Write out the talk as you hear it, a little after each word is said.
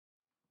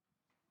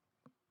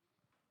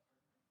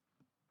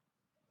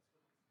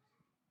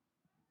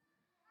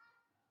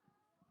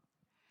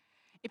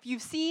If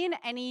you've seen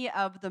any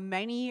of the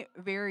many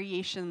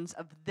variations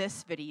of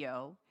this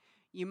video,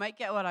 you might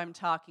get what I'm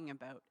talking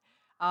about.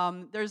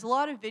 There's a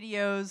lot of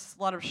videos,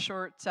 a lot of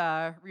short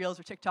reels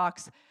or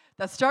TikToks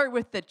that start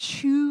with the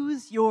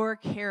choose your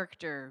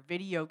character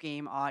video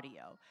game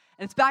audio.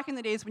 And it's back in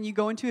the days when you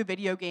go into a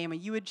video game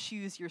and you would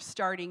choose your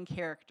starting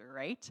character,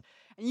 right?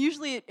 And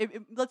usually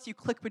it lets you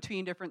click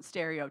between different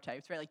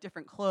stereotypes, right? Like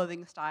different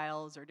clothing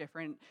styles or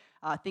different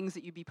things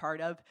that you'd be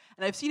part of.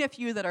 And I've seen a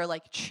few that are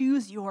like,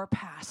 choose your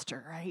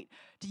pastor, right?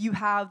 Do you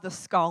have the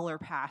scholar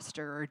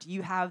pastor? Or do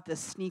you have the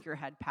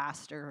sneakerhead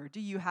pastor? Or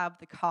do you have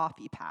the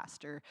coffee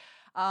pastor?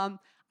 I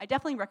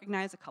definitely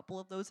recognize a couple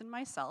of those in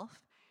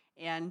myself.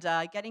 And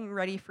getting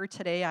ready for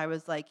today, I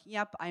was like,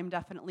 yep, I'm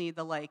definitely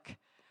the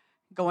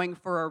going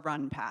for a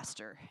run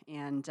pastor.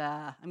 And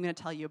I'm going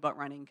to tell you about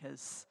running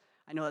because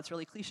I know that's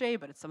really cliche,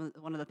 but it's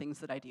one of the things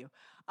that I do.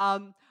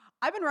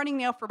 I've been running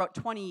now for about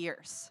 20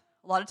 years.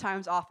 A lot of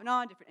times off and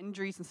on, different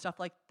injuries and stuff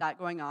like that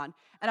going on.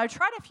 And I've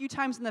tried a few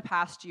times in the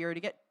past year to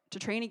get to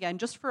train again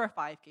just for a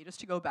 5K, just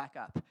to go back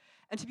up.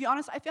 And to be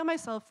honest, I found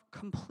myself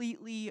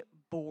completely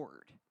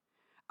bored.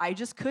 I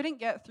just couldn't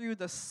get through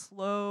the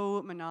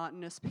slow,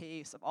 monotonous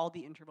pace of all the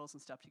intervals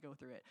and stuff to go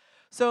through it.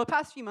 So the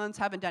past few months,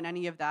 haven't done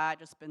any of that,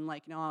 just been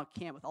like, no, I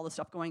can't with all this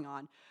stuff going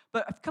on.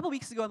 But a couple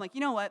weeks ago, I'm like,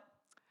 you know what?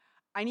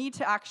 I need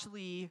to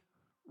actually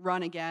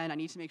run again. I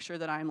need to make sure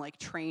that I'm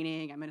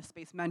training. I'm in a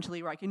space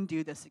mentally where I can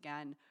do this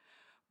again.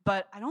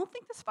 But I don't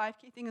think this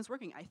 5K thing is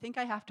working. I think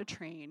I have to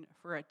train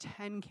for a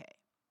 10K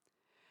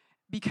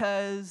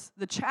because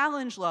the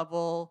challenge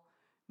level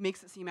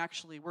makes it seem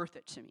actually worth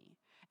it to me.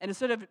 And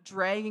instead of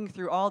dragging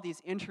through all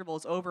these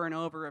intervals over and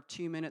over of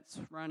 2 minutes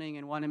running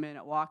and 1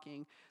 minute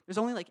walking, there's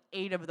only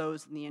 8 of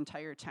those in the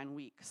entire 10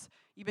 weeks.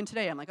 Even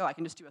today, I'm like, I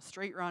can just do a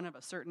straight run of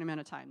a certain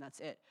amount of time. That's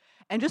it.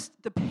 And just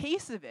the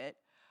pace of it,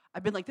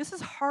 I've been like, this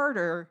is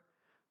harder,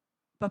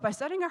 but by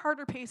setting a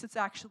harder pace, it's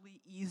actually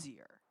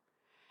easier.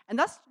 And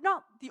that's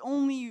not the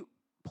only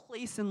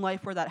place in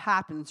life where that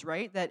happens,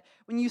 right? That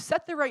when you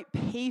set the right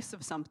pace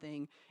of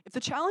something, if the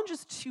challenge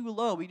is too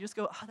low, we just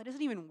go, that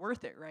isn't even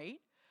worth it, right?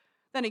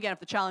 Then again, if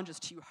the challenge is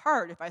too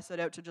hard, if I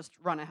set out to just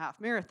run a half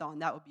marathon,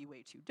 that would be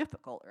way too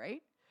difficult,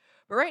 right?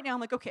 But right now,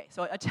 I'm like, okay,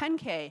 so a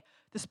 10K,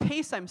 this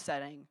pace I'm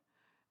setting,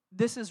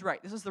 this is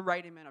right. This is the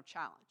right amount of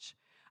challenge.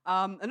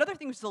 Another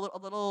thing which is a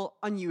little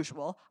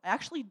unusual, I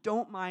actually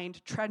don't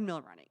mind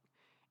treadmill running.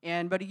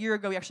 And about a year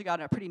ago, we actually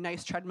got a pretty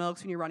nice treadmill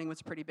because when you're running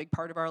was a pretty big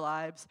part of our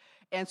lives.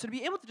 And so to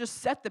be able to just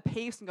set the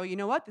pace and go, you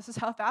know what, this is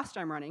how fast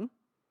I'm running.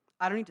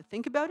 I don't need to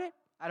think about it.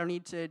 I don't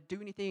need to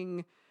do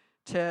anything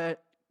to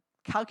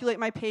calculate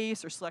my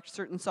pace or select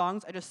certain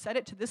songs. I just set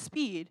it to this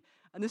speed,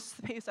 and this is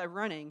the pace I'm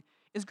running,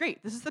 is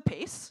great. This is the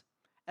pace,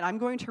 and I'm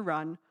going to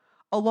run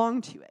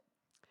along to it.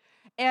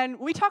 And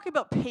when we talk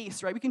about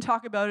pace, right, we can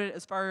talk about it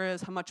as far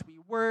as how much we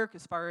work,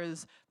 as far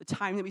as the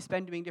time that we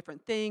spend doing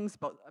different things,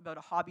 about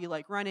a hobby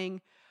like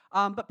running.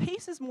 But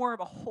pace is more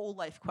of a whole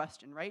life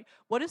question, right?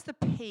 What is the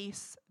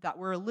pace that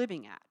we're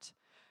living at?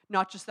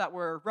 Not just that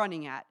we're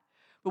running at,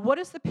 but what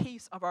is the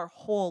pace of our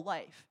whole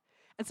life?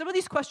 And some of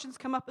these questions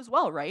come up as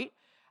well, right?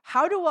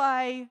 How do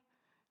I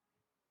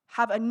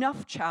have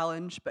enough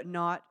challenge but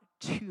not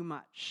too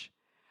much?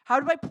 How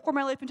do I pour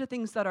my life into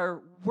things that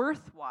are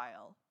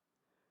worthwhile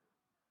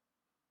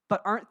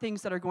but aren't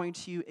things that are going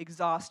to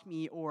exhaust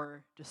me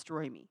or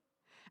destroy me?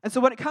 And so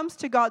when it comes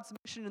to God's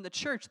mission in the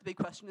church, the big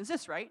question is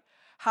this, right?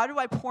 How do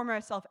I pour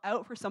myself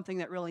out for something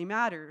that really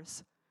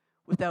matters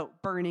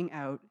without burning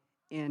out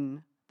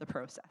in the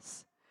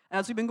process? And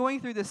as we've been going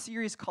through this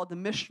series called The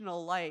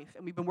Missional Life,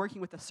 and we've been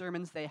working with the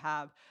sermons they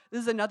have, this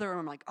is another one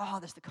I'm like,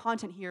 the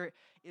content here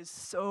is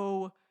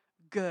so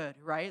good,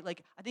 right?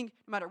 I think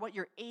no matter what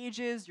your age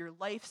is, your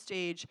life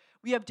stage,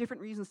 we have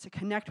different reasons to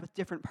connect with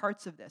different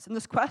parts of this. And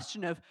this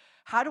question of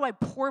how do I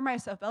pour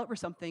myself out for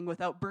something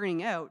without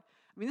burning out,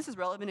 this is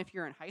relevant if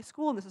you're in high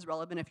school, and this is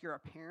relevant if you're a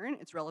parent,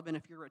 it's relevant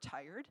if you're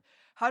retired.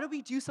 How do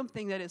we do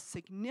something that is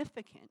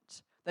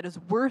significant, that is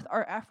worth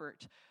our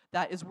effort,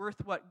 that is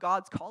worth what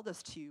God's called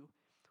us to,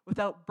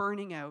 without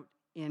burning out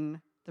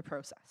in the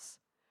process?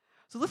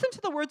 So listen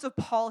to the words of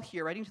Paul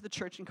here, writing to the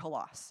church in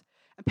Colossus.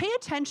 And pay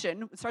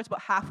attention, it starts about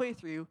halfway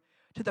through,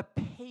 to the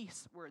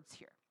pace words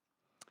here.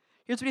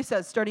 Here's what he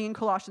says, starting in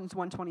Colossians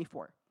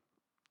 1:24.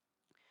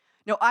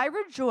 Now I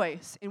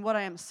rejoice in what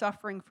I am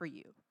suffering for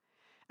you,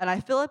 and I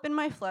fill up in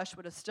my flesh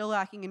what is still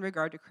lacking in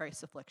regard to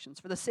Christ's afflictions,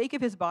 for the sake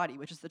of his body,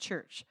 which is the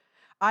church.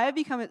 I have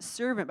become its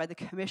servant by the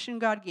commission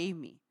God gave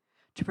me,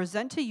 to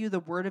present to you the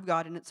word of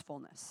God in its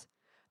fullness,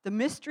 the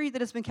mystery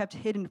that has been kept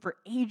hidden for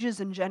ages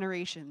and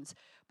generations,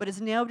 but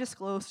is now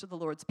disclosed to the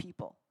Lord's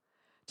people.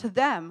 To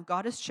them,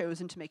 God has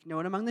chosen to make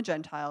known among the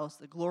Gentiles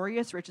the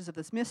glorious riches of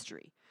this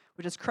mystery,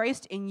 which is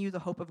Christ in you, the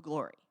hope of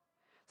glory.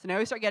 So now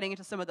we start getting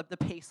into some of the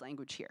pace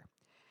language here.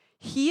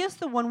 He is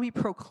the one we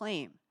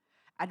proclaim,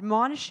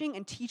 admonishing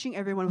and teaching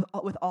everyone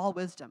with all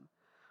wisdom,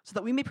 so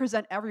that we may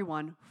present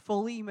everyone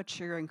fully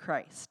mature in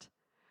Christ.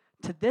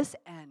 To this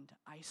end,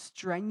 I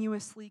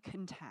strenuously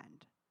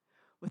contend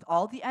with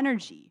all the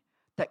energy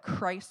that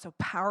Christ so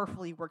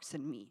powerfully works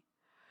in me.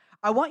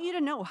 I want you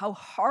to know how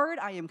hard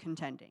I am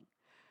contending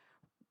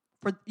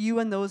for you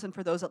and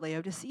for those at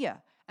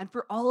Laodicea, and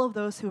for all of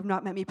those who have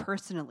not met me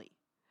personally.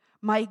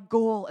 My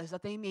goal is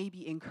that they may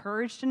be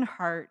encouraged in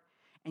heart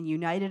and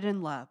united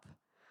in love,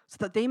 so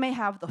that they may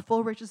have the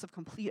full riches of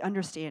complete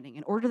understanding,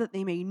 in order that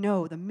they may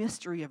know the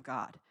mystery of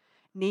God,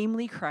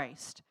 namely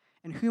Christ,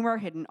 in whom are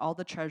hidden all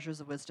the treasures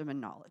of wisdom and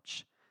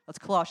knowledge. That's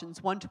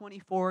Colossians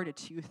 1:24 to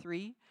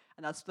 2:3,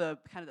 and that's the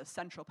kind of the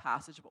central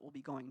passage of what we'll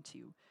be going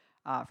to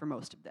for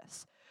most of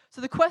this.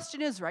 So the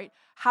question is, right,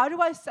 how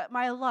do I set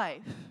my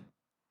life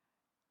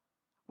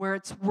where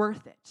it's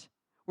worth it,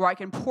 where I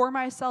can pour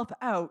myself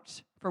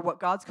out for what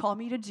God's called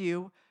me to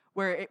do,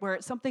 where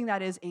it's something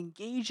that is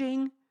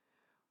engaging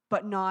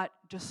but not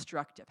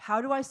destructive?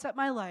 How do I set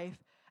my life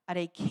at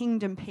a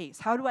kingdom pace?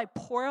 How do I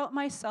pour out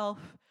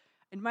myself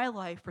in my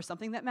life for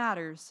something that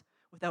matters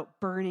without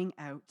burning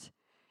out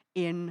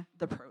in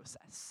the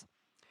process?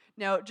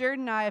 Now, Jared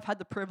and I have had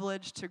the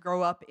privilege to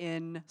grow up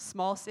in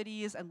small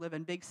cities and live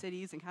in big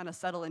cities and kind of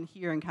settle in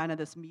here in kind of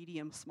this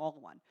medium small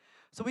one.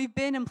 So we've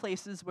been in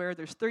places where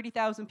there's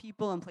 30,000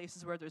 people and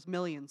places where there's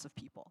millions of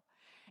people.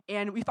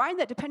 And we find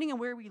that depending on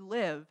where we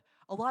live,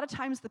 a lot of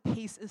times the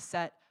pace is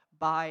set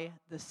by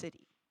the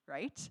city,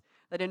 right?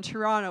 That in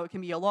Toronto, it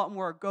can be a lot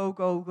more go,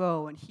 go,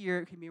 go. And here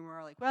it can be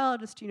more like, well,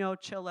 just,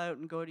 chill out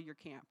and go to your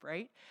camp,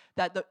 right?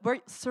 That where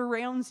it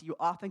surrounds you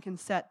often can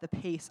set the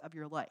pace of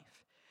your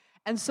life.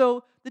 And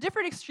so the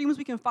different extremes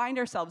we can find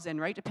ourselves in,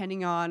 right,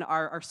 depending on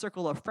our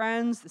circle of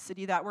friends, the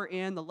city that we're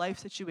in, the life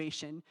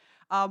situation,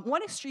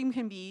 one extreme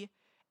can be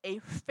a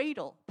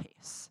fatal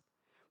pace.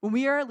 When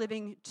we are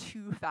living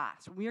too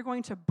fast, when we are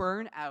going to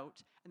burn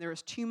out and there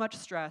is too much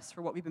stress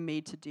for what we've been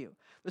made to do.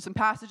 There's some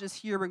passages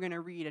here we're going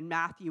to read in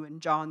Matthew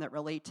and John that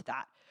relate to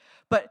that.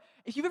 But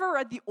if you've ever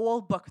read the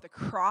old book, The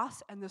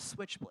Cross and the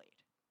Switchblade,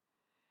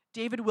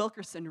 David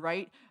Wilkerson,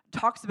 right,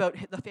 talks about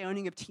the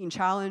founding of Teen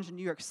Challenge in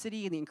New York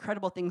City and the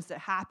incredible things that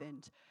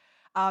happened.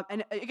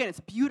 And again,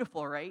 it's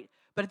beautiful, right?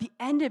 But at the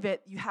end of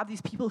it, you have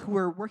these people who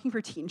are working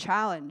for Teen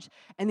Challenge,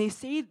 and they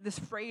say this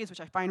phrase, which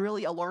I find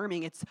really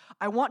alarming. It's,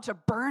 I want to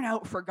burn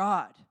out for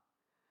God.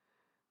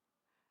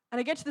 And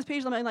I get to this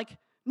page, and I'm like,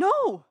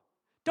 no,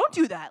 don't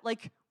do that.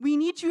 Like, we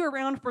need you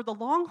around for the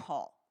long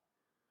haul.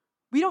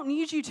 We don't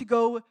need you to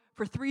go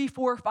for 3,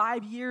 4,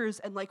 5 years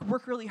and like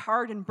work really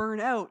hard and burn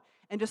out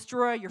and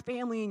destroy your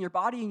family and your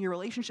body and your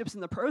relationships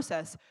in the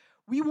process.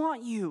 We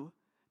want you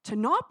to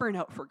not burn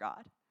out for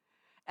God.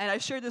 And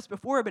I've shared this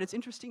before, but it's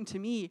interesting to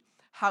me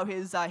how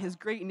his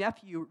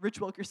great-nephew,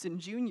 Rich Wilkerson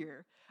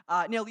Jr.,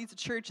 now leads a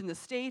church in the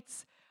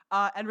States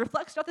and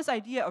reflects not this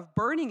idea of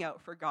burning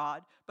out for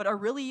God, but a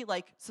really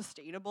like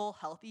sustainable,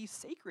 healthy,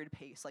 sacred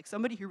pace, like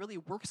somebody who really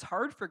works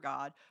hard for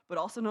God, but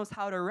also knows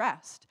how to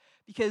rest.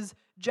 Because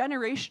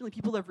generationally,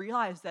 people have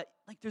realized that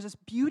like there's this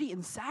beauty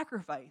in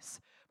sacrifice,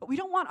 but we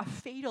don't want a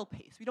fatal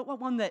pace. We don't want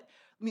one that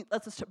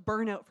lets us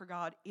burn out for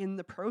God in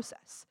the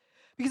process.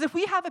 Because if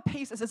we have a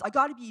pace that says, I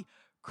got to be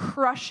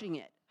crushing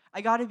it,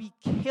 I got to be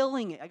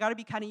killing it, I got to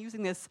be kind of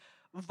using this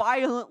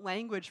violent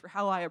language for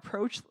how I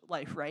approach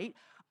life, right?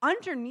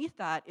 Underneath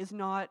that is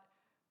not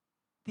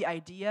the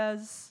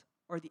ideas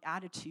or the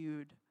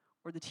attitude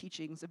or the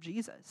teachings of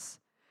Jesus.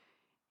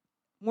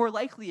 More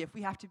likely, if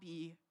we have to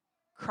be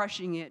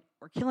crushing it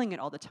or killing it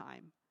all the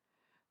time,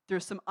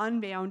 there's some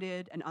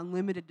unbounded and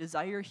unlimited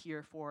desire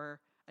here for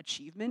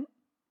achievement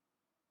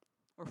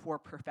or for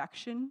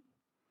perfection.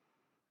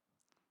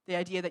 The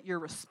idea that you're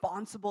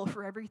responsible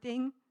for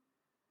everything.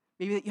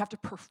 Maybe that you have to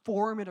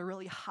perform at a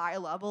really high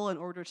level in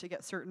order to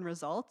get certain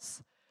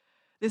results.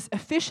 This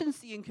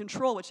efficiency and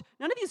control, which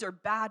none of these are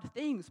bad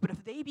things, but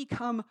if they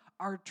become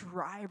our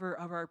driver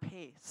of our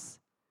pace,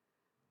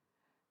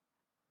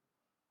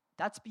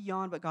 that's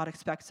beyond what God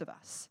expects of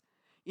us.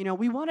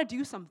 We want to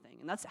do something,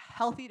 and that's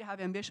healthy to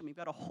have ambition. We've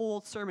got a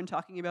whole sermon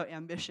talking about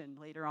ambition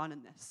later on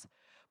in this.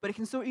 But it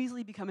can so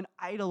easily become an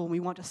idol when we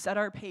want to set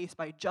our pace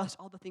by just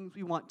all the things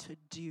we want to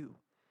do.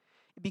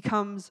 It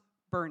becomes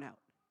burnout.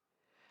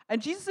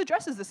 And Jesus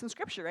addresses this in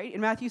Scripture, right?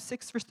 In Matthew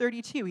 6, verse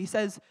 32, he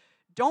says,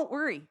 don't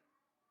worry,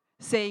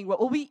 saying, what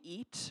will we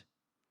eat?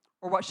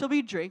 Or what shall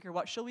we drink? Or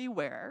what shall we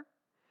wear?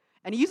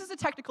 And he uses a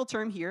technical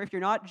term here. If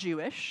you're not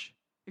Jewish,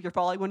 if you're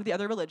following one of the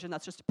other religion,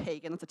 that's just a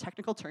pagan. That's a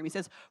technical term. He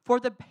says, for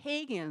the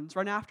pagans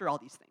run after all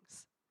these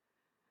things.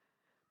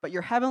 But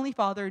your heavenly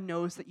Father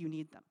knows that you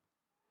need them.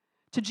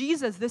 To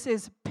Jesus, this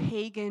is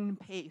pagan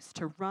pace,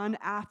 to run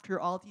after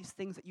all these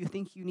things that you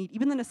think you need,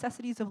 even the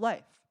necessities of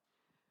life.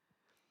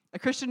 A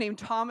Christian named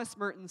Thomas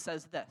Merton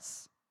says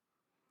this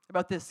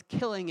about this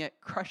killing it,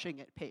 crushing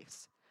it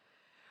pace.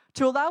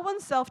 To allow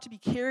oneself to be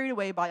carried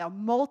away by a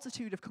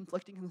multitude of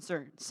conflicting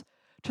concerns,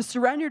 to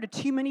surrender to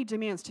too many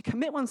demands, to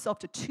commit oneself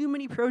to too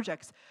many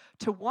projects,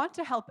 to want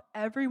to help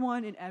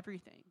everyone and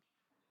everything,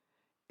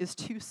 is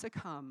to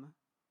succumb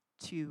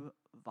to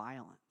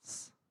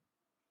violence.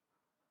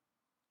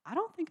 I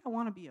don't think I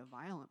want to be a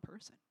violent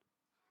person.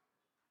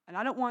 And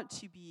I don't want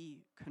to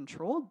be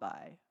controlled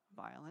by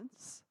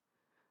violence.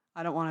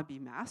 I don't want to be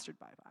mastered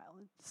by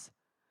violence.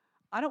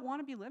 I don't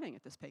want to be living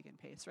at this pagan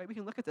pace, right? We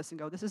can look at this and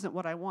go, this isn't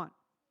what I want.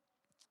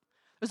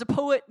 There's a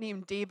poet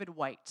named David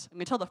White. I'm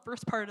going to tell the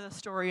first part of the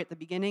story at the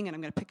beginning, and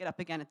I'm going to pick it up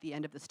again at the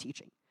end of this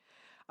teaching.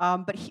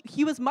 But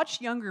he was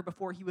much younger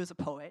before he was a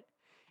poet,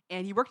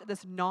 and he worked at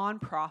this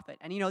nonprofit.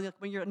 And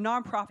when you're a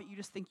nonprofit, you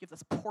just think you have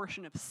this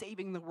portion of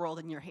saving the world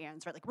in your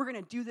hands, right? Like, we're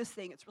going to do this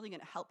thing. It's really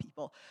going to help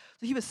people.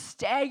 So he was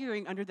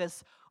staggering under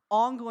this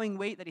ongoing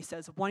weight that he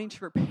says, of wanting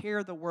to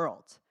repair the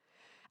world.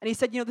 And he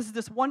said, this is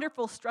this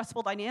wonderful,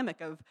 stressful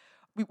dynamic of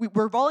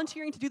we're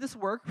volunteering to do this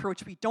work for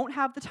which we don't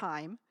have the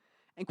time,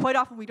 and quite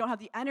often we don't have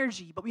the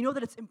energy, but we know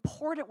that it's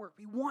important work.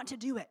 We want to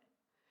do it.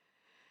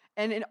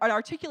 And in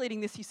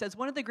articulating this, he says,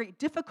 one of the great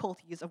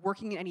difficulties of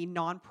working in any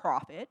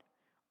nonprofit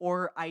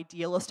or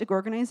idealistic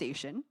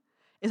organization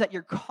is that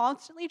you're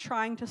constantly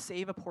trying to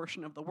save a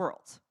portion of the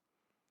world.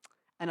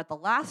 And at the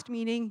last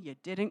meeting, you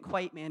didn't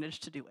quite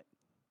manage to do it.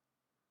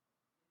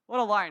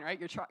 What a line, right?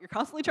 You're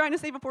constantly trying to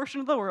save a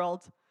portion of the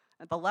world.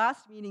 At the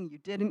last meeting, you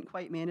didn't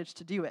quite manage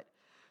to do it.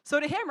 So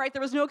to him, right,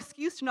 there was no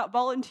excuse to not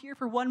volunteer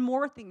for one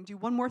more thing, do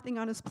one more thing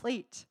on his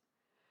plate.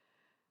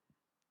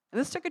 And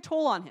this took a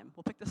toll on him.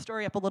 We'll pick the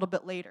story up a little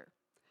bit later.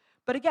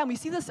 But again, we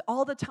see this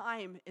all the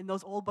time in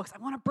those old books.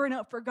 I want to burn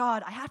out for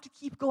God. I have to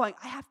keep going.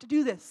 I have to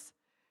do this.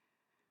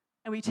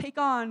 And we take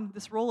on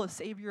this role as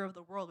Savior of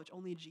the world, which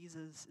only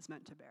Jesus is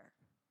meant to bear.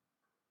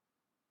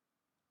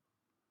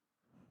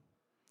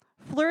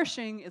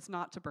 Flourishing is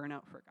not to burn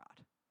out for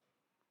God.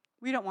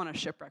 We don't want to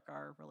shipwreck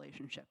our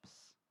relationships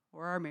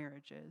or our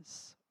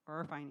marriages or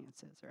our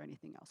finances or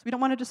anything else. We don't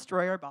want to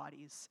destroy our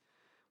bodies.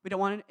 We don't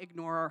want to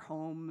ignore our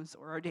homes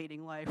or our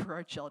dating life or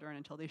our children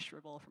until they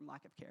shrivel from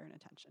lack of care and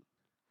attention.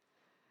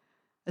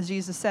 As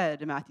Jesus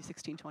said in Matthew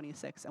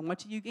 16:26, and what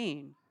do you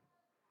gain?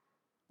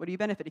 What do you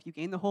benefit if you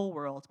gain the whole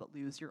world but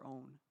lose your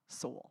own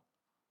soul?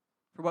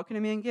 For what can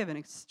a man give in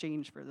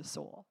exchange for the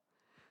soul?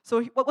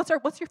 So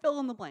what's your fill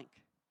in the blank?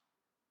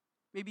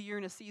 Maybe you're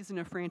in a season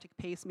of frantic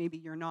pace, maybe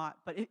you're not.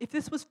 But if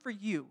this was for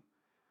you,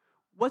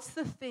 what's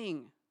the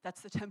thing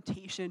that's the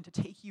temptation to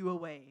take you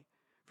away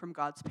from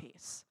God's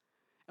pace?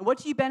 And what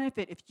do you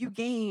benefit if you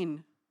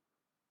gain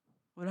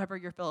whatever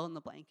your fill in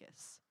the blank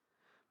is,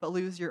 but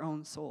lose your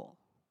own soul?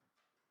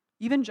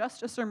 Even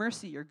justice or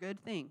mercy or good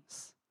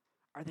things,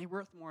 are they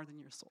worth more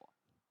than your soul?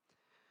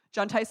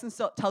 John Tyson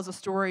tells a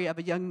story of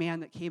a young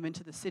man that came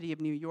into the city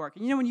of New York.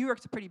 And New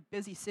York's a pretty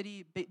busy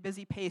city,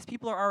 busy pace.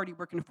 People are already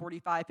working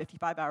 45,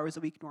 55 hours a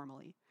week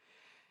normally.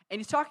 And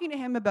he's talking to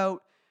him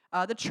about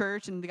the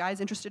church, and the guy's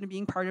interested in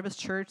being part of his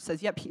church,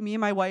 says, yep, me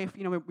and my wife,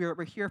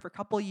 we're here for a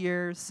couple of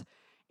years.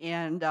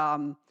 And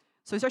so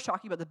he starts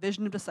talking about the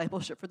vision of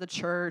discipleship for the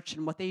church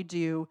and what they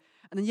do.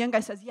 And the young guy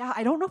says, yeah,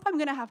 I don't know if I'm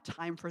going to have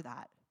time for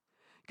that.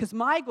 Because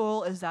my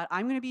goal is that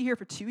I'm going to be here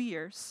for 2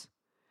 years,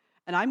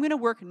 and I'm going to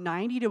work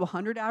 90 to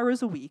 100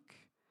 hours a week,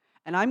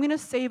 and I'm going to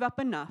save up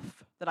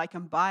enough that I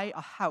can buy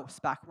a house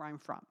back where I'm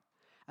from.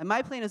 And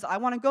my plan is I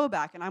want to go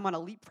back, and I want to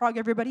leapfrog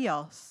everybody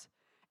else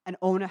and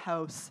own a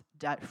house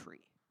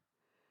debt-free.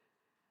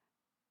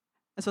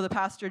 And so the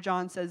pastor,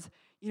 John, says,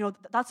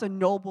 that's a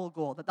noble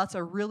goal, that's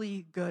a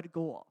really good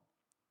goal.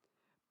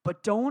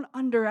 But don't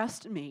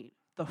underestimate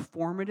the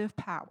formative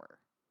power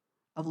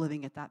of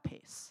living at that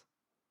pace.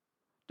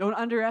 Don't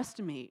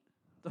underestimate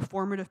the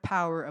formative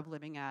power of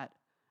living at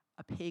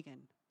a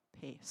pagan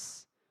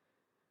pace,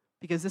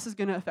 because this is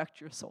going to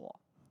affect your soul.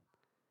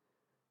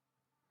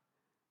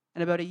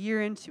 And about a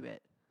year into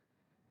it,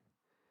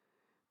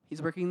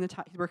 he's working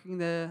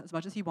as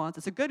much as he wants.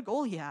 It's a good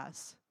goal he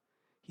has.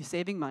 He's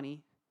saving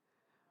money,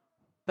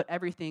 but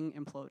everything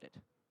imploded.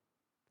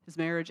 His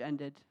marriage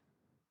ended.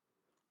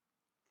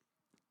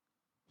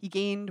 He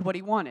gained what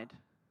he wanted,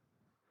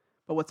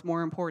 but what's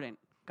more important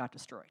got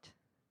destroyed.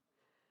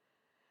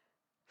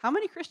 How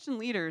many Christian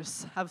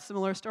leaders have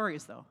similar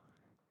stories, though?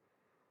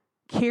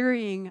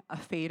 Carrying a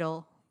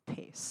fatal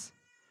pace,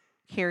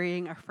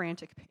 carrying a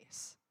frantic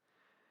pace.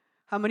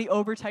 How many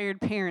overtired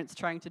parents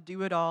trying to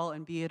do it all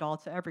and be it all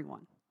to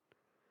everyone?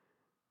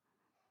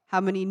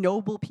 How many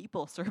noble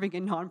people serving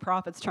in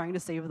nonprofits trying to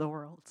save the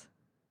world?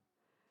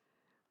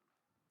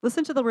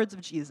 Listen to the words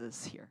of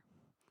Jesus here.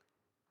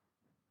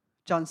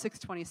 John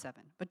 6:27.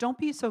 But don't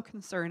be so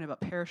concerned about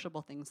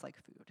perishable things like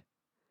food.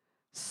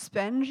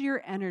 Spend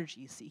your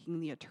energy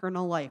seeking the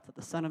eternal life that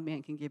the Son of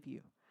Man can give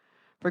you.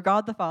 For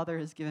God the Father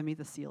has given me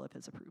the seal of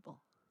his approval.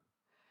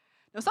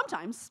 Now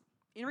sometimes,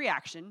 in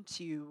reaction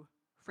to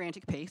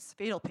frantic pace,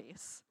 fatal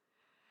pace,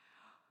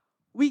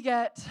 we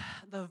get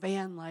the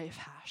van life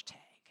hashtag.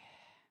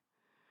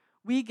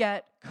 We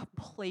get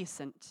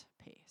complacent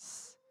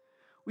pace.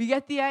 We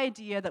get the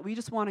idea that we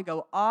just want to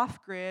go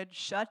off-grid,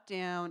 shut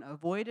down,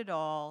 avoid it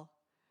all.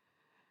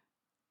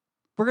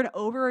 We're going to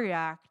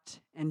overreact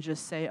and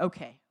just say,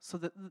 okay, so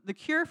the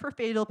cure for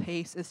fatal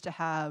pace is to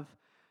have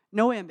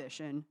no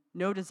ambition,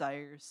 no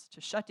desires,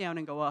 to shut down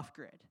and go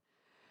off-grid.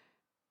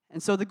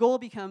 And so the goal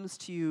becomes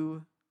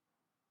to,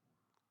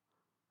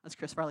 as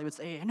Chris Farley would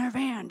say, in a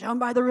van down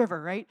by the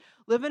river, right?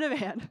 Live in a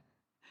van,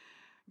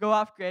 go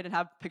off-grid and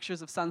have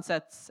pictures of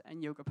sunsets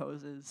and yoga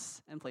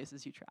poses and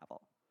places you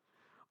travel.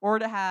 Or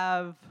to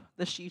have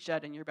the she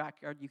shed in your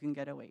backyard you can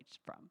get away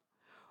from.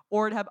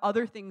 Or to have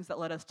other things that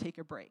let us take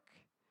a break.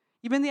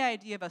 Even the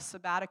idea of a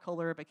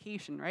sabbatical or a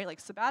vacation, right?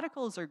 Like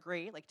sabbaticals are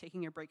great, like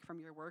taking a break from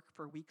your work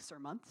for weeks or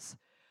months,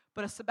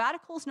 but a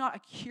sabbatical is not a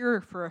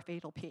cure for a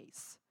fatal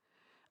pace.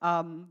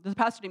 There's a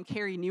pastor named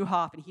Kerry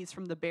Newhoff, and he's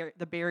from the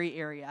Barrie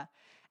area,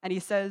 and he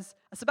says,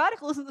 a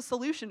sabbatical isn't the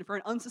solution for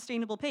an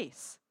unsustainable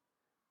pace.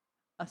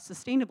 A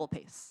sustainable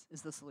pace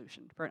is the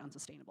solution for an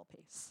unsustainable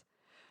pace.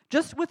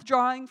 Just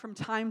withdrawing from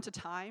time to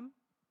time,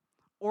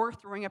 or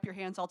throwing up your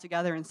hands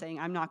altogether and saying,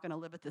 I'm not going to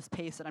live at this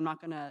pace and I'm not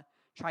going to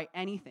try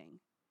anything,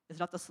 is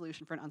not the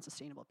solution for an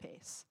unsustainable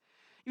pace.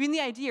 Even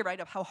the idea,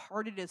 right, of how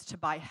hard it is to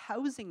buy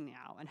housing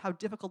now and how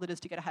difficult it is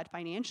to get ahead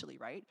financially,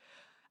 right?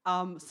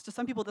 To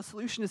some people, the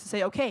solution is to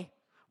say, okay,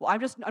 well,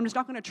 I'm just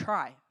not going to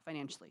try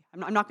financially.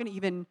 I'm not going to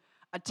even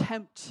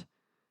attempt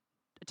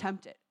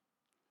it.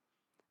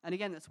 And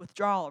again, this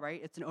withdrawal, right?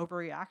 It's an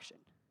overreaction.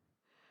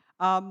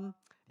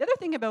 The other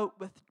thing about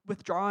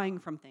withdrawing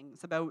from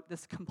things, about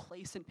this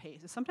complacent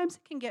pace, is sometimes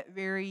it can get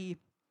very,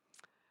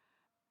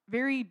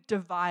 very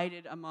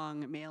divided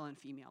among male and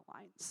female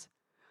lines.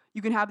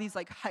 You can have these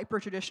like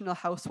hyper-traditional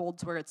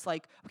households where it's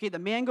like, okay, the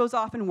man goes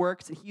off and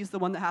works, and he's the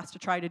one that has to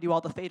try to do all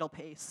the fatal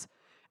pace.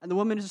 And the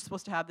woman is just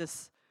supposed to have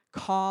this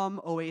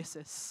calm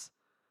oasis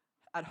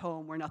at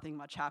home where nothing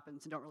much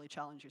happens and don't really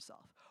challenge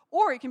yourself.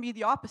 Or it can be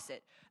the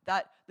opposite,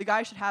 that the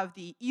guy should have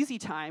the easy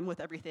time with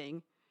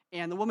everything,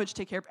 and the woman should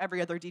take care of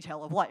every other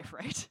detail of life,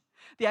 right?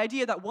 The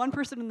idea that one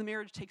person in the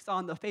marriage takes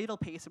on the fatal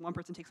pace and one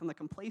person takes on the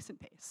complacent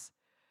pace.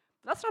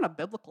 That's not a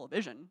biblical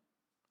vision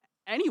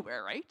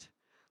anywhere, right?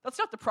 That's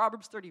not the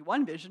Proverbs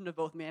 31 vision of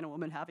both man and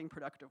woman having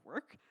productive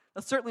work.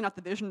 That's certainly not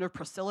the vision of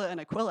Priscilla and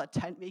Aquila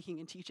tent making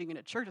and teaching in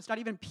a church. It's not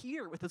even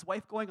Peter with his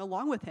wife going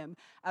along with him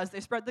as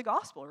they spread the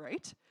gospel,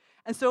 right?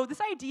 And so this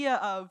idea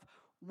of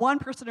one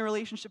person in a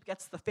relationship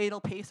gets the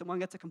fatal pace and one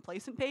gets a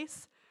complacent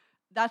pace,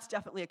 that's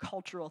definitely a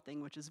cultural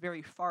thing, which is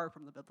very far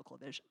from the biblical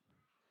vision.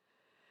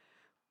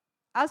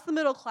 As the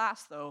middle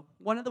class, though,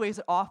 one of the ways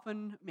it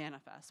often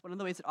manifests, one of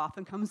the ways it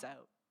often comes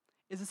out,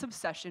 is this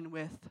obsession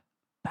with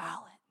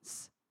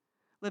balance,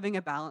 living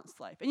a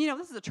balanced life. And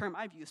this is a term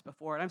I've used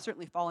before, and I've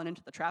certainly fallen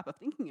into the trap of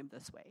thinking of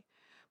this way.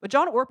 But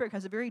John Ortberg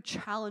has a very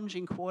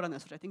challenging quote on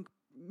this, which I think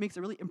makes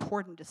a really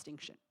important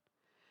distinction.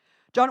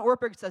 John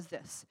Ortberg says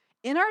this: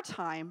 in our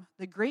time,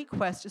 the great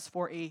quest is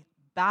for a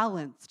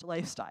balanced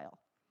lifestyle.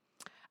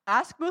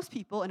 Ask most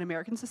people in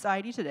American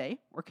society today,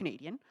 or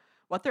Canadian,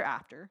 what they're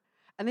after,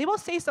 and they will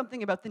say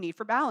something about the need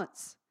for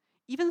balance.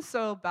 Even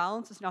so,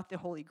 balance is not the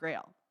holy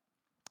grail,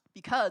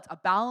 because a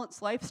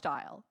balanced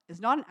lifestyle is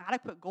not an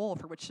adequate goal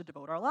for which to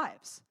devote our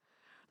lives.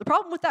 The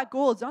problem with that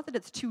goal is not that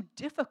it's too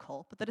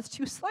difficult, but that it's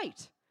too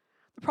slight.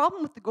 The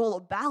problem with the goal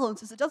of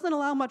balance is it doesn't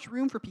allow much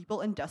room for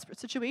people in desperate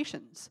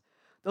situations,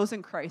 those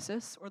in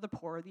crisis or the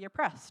poor or the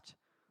oppressed.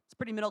 It's a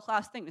pretty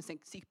middle-class thing to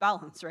seek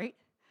balance, right?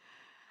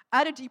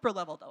 At a deeper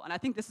level, though, and I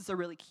think this is a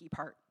really key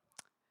part,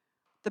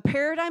 the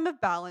paradigm of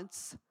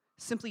balance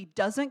simply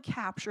doesn't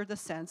capture the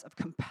sense of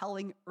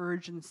compelling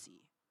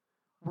urgency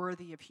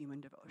worthy of human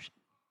devotion.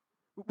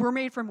 We're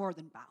made for more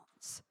than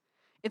balance.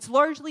 It's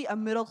largely a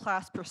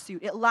middle-class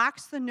pursuit. It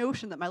lacks the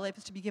notion that my life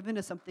is to be given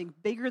to something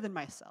bigger than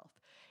myself.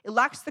 It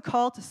lacks the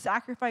call to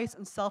sacrifice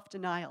and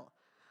self-denial,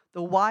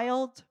 the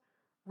wild,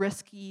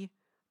 risky,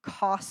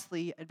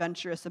 costly,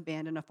 adventurous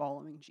abandon of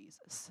following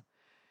Jesus.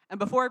 And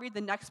before I read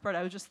the next part,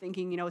 I was just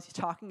thinking, as he's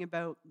talking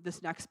about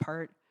this next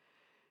part,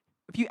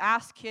 if you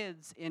ask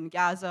kids in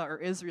Gaza or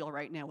Israel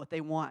right now what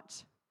they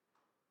want,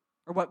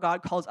 or what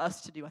God calls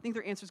us to do, I think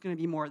their answer is going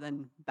to be more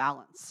than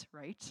balance,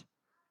 right?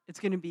 It's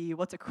going to be,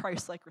 what's a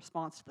Christ-like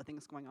response to the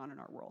things going on in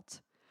our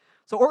world?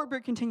 So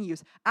Ortberg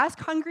continues, ask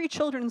hungry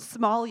children in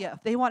Somalia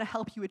if they want to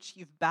help you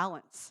achieve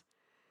balance.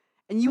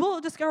 And you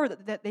will discover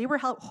that they were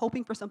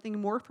hoping for something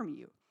more from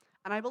you.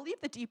 And I believe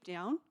that deep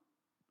down,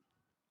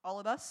 all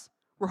of us,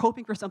 we're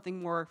hoping for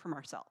something more from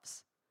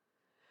ourselves.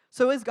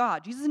 So is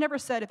God. Jesus never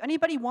said, if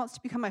anybody wants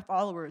to become my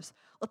followers,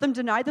 let them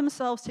deny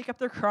themselves, take up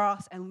their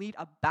cross, and lead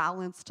a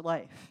balanced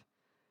life.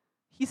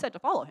 He said to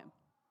follow him.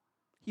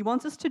 He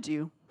wants us to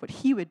do what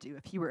he would do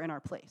if he were in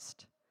our place.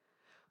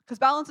 Because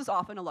balance is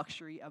often a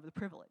luxury of the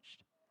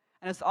privileged.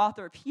 And as the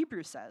author of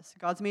Hebrews says,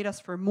 God's made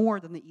us for more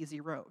than the easy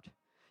road.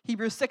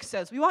 Hebrews 6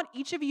 says, we want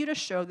each of you to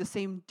show the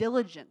same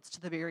diligence to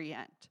the very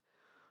end,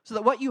 so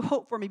that what you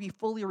hope for may be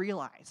fully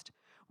realized.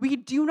 We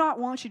do not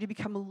want you to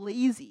become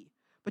lazy,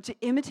 but to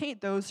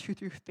imitate those who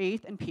through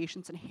faith and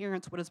patience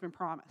inherit what has been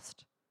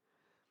promised.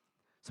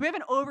 So we have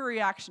an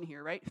overreaction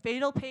here, right?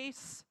 Fatal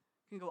pace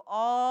can go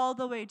all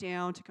the way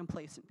down to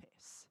complacent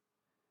pace.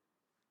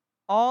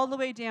 All the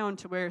way down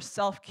to where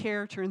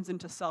self-care turns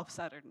into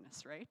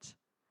self-centeredness, right?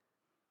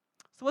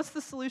 So what's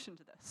the solution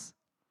to this?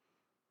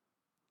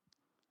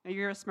 Now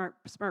you're a smart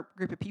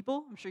group of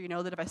people. I'm sure you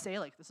know that if I say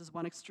this is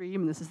one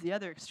extreme and this is the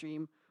other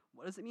extreme,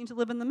 what does it mean to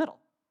live in the middle?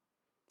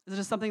 Is it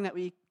just something that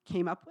we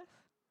came up with?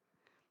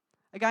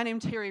 A guy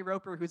named Terry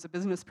Roper, who's a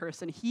business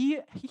person, he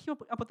came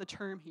up with a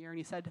term here, and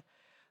he said,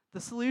 the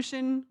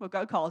solution, what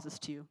God calls us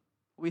to,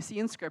 what we see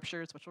in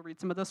scriptures, which we'll read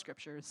some of those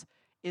scriptures,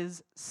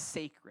 is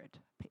sacred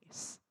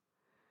pace.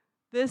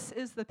 This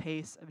is the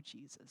pace of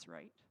Jesus,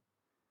 right?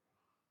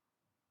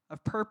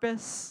 of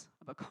purpose,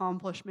 of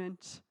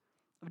accomplishment,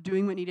 of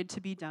doing what needed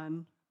to be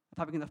done, of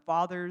having the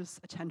Father's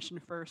attention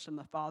first and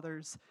the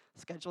Father's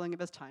scheduling of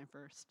his time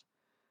first,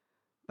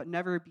 but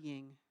never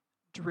being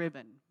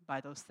driven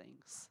by those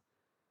things.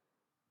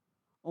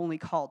 Only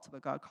called to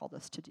what God called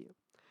us to do.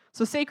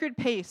 So sacred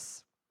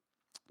pace,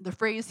 the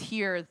phrase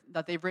here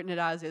that they've written it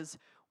as is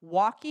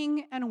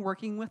walking and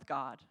working with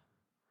God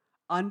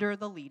under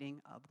the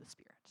leading of the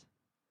Spirit.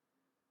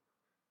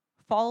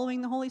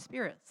 Following the Holy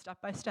Spirit step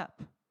by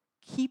step,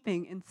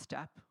 keeping in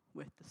step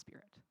with the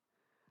Spirit.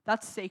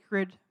 That's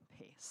sacred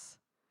pace.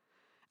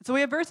 And so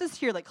we have verses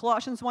here like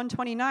Colossians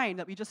 1:29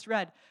 that we just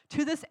read.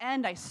 To this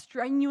end I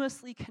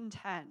strenuously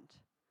contend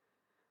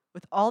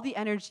with all the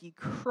energy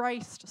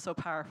Christ so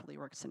powerfully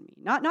works in me.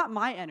 Not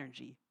my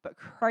energy, but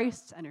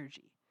Christ's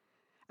energy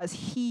as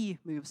he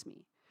moves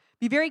me.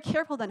 Be very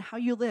careful then how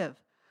you live,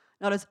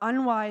 not as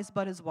unwise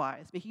but as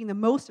wise, making the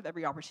most of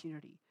every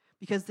opportunity,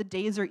 because the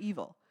days are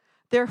evil.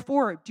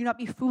 Therefore, do not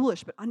be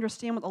foolish, but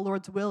understand what the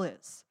Lord's will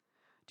is.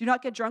 Do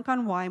not get drunk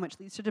on wine, which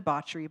leads to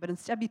debauchery, but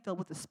instead be filled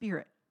with the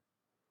Spirit.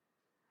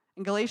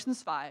 In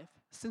Galatians 5,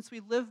 since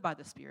we live by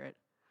the Spirit,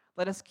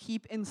 let us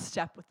keep in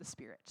step with the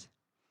Spirit.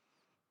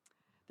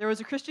 There was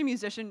a Christian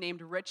musician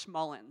named Rich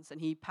Mullins, and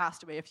he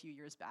passed away a few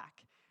years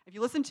back. If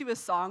you listen to his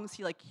songs,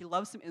 he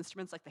loves some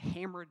instruments like the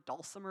hammered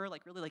dulcimer,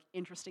 like really like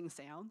interesting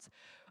sounds.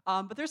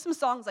 But there's some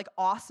songs like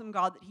Awesome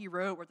God that he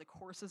wrote where the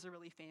choruses are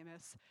really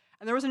famous.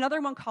 And there was another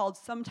one called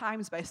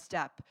Sometimes by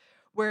Step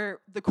where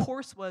the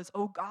chorus was,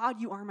 oh God,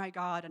 you are my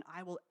God, and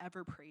I will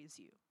ever praise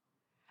you.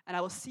 And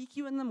I will seek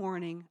you in the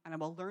morning, and I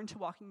will learn to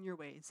walk in your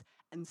ways,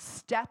 and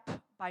step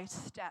by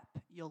step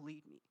you'll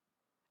lead me,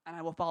 and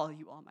I will follow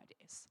you all my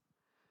days.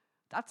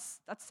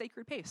 That's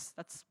sacred pace.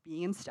 That's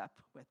being in step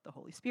with the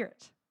Holy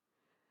Spirit.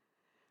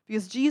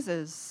 Because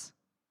Jesus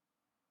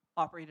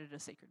operated at a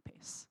sacred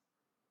pace.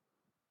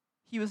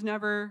 He was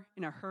never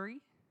in a hurry.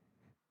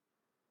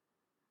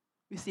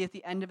 We see at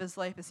the end of his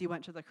life as he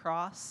went to the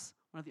cross,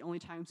 one of the only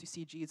times we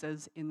see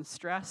Jesus in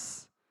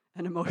stress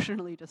and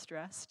emotionally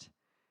distressed.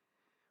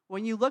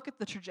 When you look at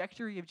the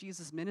trajectory of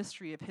Jesus'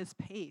 ministry, of his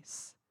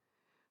pace,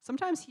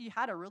 sometimes he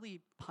had a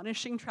really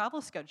punishing travel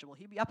schedule.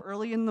 He'd be up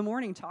early in the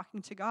morning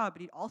talking to God,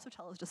 but he'd also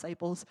tell his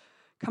disciples,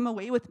 come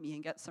away with me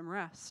and get some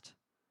rest.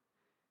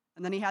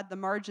 And then he had the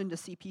margin to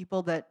see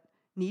people that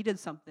needed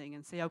something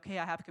and say, okay,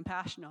 I have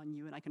compassion on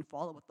you and I can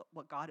follow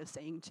what God is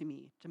saying to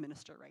me to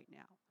minister right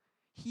now.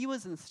 He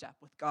was in step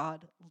with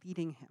God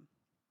leading him.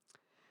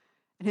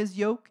 And his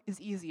yoke is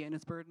easy and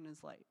his burden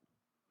is light.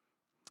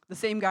 The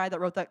same guy that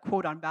wrote that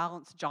quote on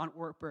balance, John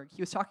Ortberg,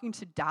 he was talking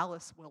to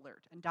Dallas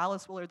Willard. And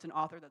Dallas Willard's an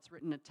author that's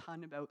written a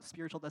ton about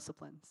spiritual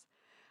disciplines.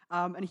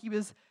 And he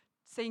was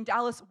saying,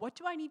 Dallas, what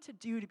do I need to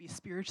do to be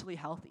spiritually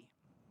healthy?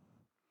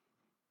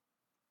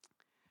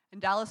 And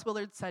Dallas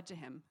Willard said to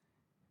him,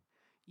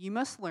 you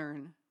must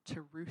learn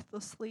to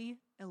ruthlessly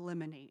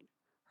eliminate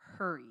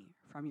hurry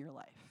from your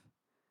life.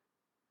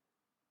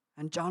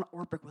 And John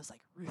Ortberg was like,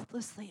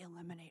 ruthlessly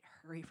eliminate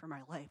hurry from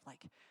my life.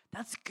 Like,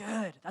 that's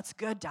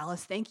good,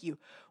 Dallas, thank you.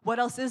 What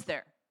else is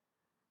there?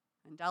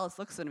 And Dallas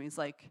looks at him, he's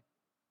like,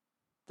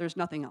 there's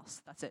nothing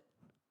else, that's it.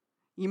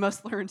 You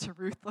must learn to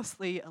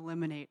ruthlessly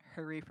eliminate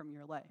hurry from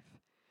your life.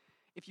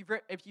 If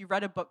you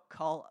read a book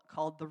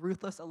called The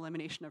Ruthless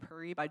Elimination of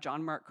Hurry by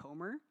John Mark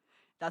Comer,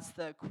 that's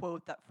the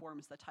quote that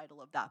forms the title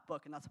of that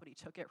book, and that's what he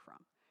took it from.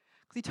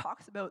 Because he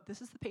talks about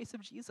this is the pace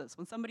of Jesus.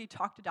 When somebody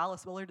talked to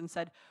Dallas Willard and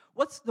said,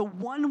 what's the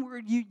one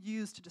word you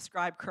use to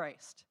describe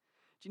Christ?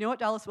 Do you know what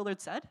Dallas Willard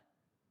said?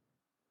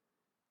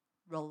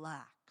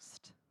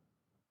 Relaxed.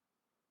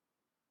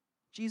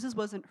 Jesus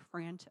wasn't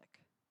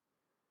frantic.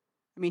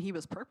 I mean, he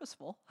was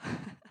purposeful,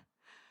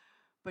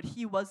 but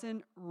he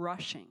wasn't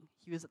rushing.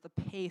 He was at the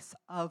pace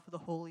of the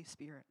Holy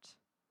Spirit,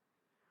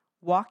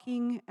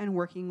 walking and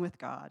working with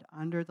God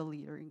under the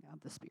leading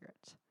of the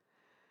Spirit.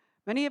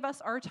 Many of us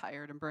are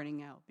tired and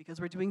burning out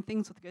because we're doing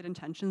things with good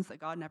intentions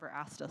that God never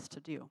asked us to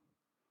do.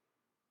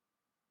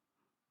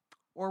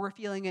 Or we're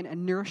feeling an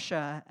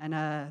inertia and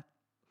a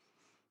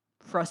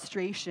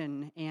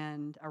frustration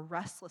and a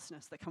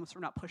restlessness that comes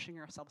from not pushing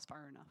ourselves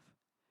far enough.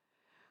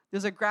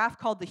 There's a graph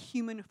called the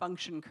human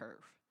function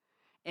curve.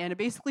 And it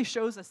basically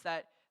shows us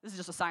that, this is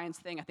just a science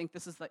thing, I think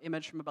this is the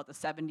image from about the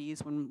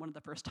 70s, when one of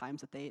the first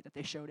times that they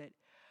showed it.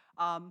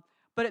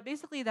 But it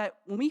basically that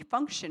when we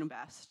function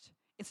best,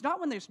 it's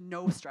not when there's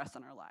no stress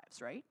in our lives,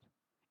 right?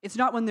 It's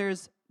not when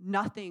there's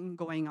nothing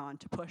going on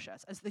to push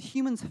us. As the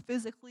humans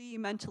physically,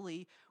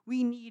 mentally,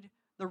 we need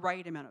the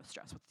right amount of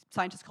stress, what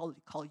scientists call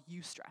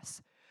eustress.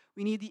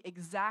 We need the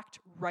exact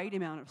right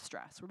amount of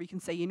stress where we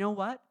can say, you know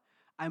what?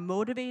 I'm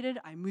motivated,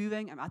 I'm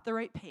moving, I'm at the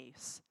right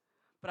pace,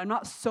 but I'm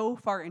not so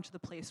far into the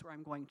place where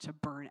I'm going to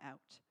burn out.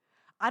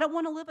 I don't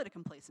want to live at a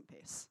complacent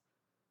pace,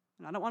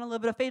 and I don't want to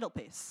live at a fatal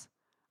pace.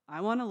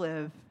 I want to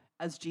live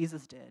as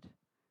Jesus did,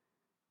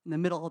 in the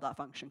middle of that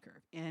function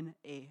curve, in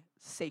a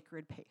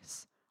sacred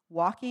pace,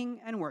 walking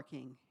and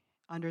working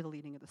under the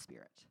leading of the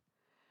Spirit.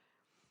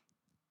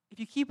 If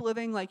you keep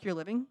living like you're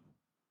living,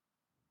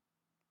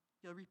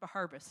 you'll reap a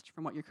harvest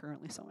from what you're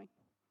currently sowing.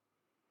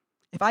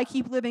 If I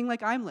keep living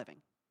like I'm living,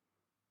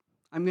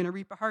 I'm going to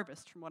reap a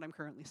harvest from what I'm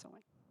currently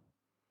sowing.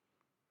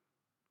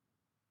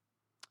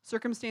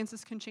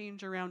 Circumstances can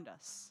change around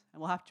us, and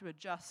we'll have to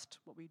adjust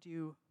what we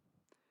do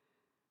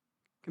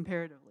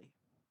comparatively.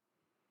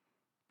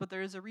 But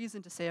there is a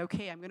reason to say,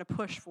 okay, I'm going to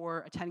push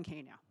for a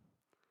 10K now.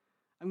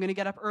 I'm going to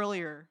get up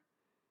earlier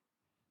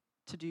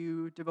to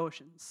do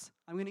devotions.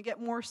 I'm going to get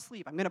more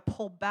sleep. I'm going to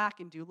pull back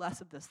and do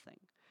less of this thing.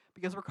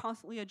 Because we're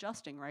constantly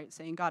adjusting, right?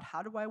 Saying, God,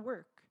 how do I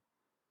work?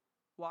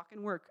 Walk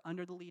and work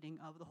under the leading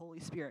of the Holy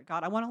Spirit.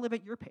 God, I want to live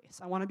at your pace.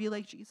 I want to be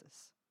like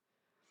Jesus.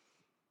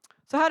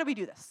 So how do we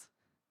do this?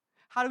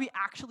 How do we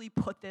actually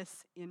put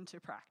this into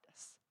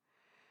practice?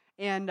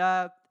 And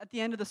at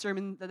the end of the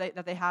sermon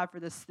that they have for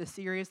this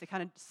series, they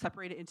kind of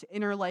separate it into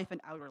inner life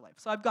and outer life.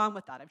 So I've gone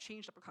with that. I've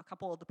changed up a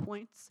couple of the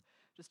points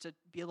just to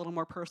be a little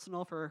more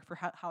personal for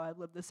how I've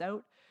lived this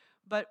out.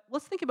 But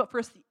let's think about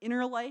first the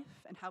inner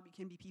life and how we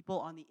can be people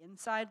on the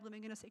inside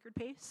living in a sacred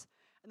pace.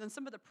 And then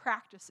some of the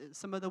practices,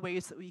 some of the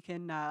ways that we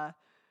can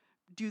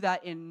do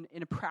that in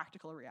a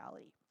practical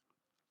reality.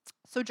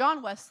 So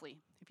John Wesley,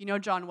 if you know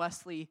John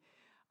Wesley,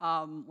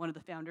 one of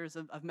the founders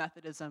of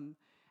Methodism,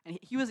 and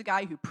he was a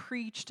guy who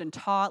preached and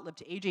taught, lived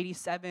to age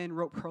 87,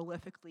 wrote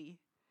prolifically.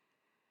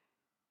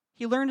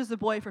 He learned as a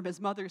boy from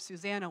his mother,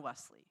 Susanna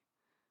Wesley,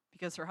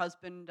 because her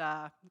husband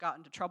got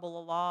into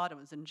trouble a lot and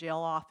was in jail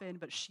often,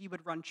 but she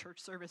would run church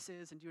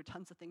services and do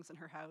tons of things in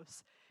her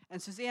house.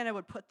 And Susanna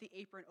would put the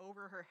apron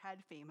over her head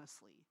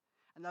famously.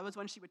 And that was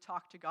when she would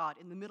talk to God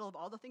in the middle of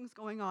all the things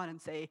going on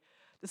and say,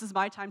 this is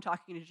my time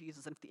talking to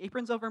Jesus. And if the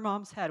apron's over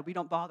Mom's head, we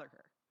don't bother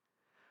her.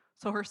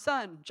 So her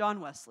son, John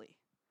Wesley,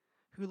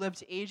 who lived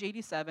to age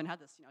 87, had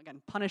this,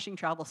 again, punishing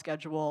travel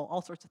schedule,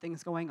 all sorts of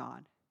things going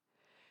on.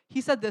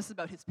 He said this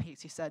about his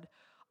pace. He said,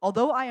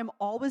 although I am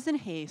always in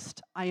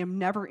haste, I am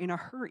never in a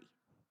hurry,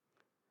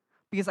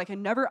 because I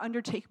can never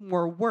undertake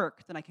more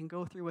work than I can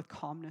go through with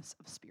calmness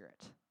of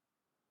spirit.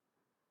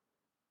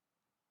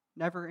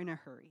 Never in a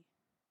hurry.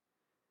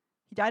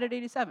 He died at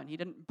 87. He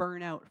didn't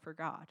burn out for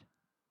God.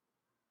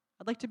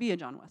 I'd like to be a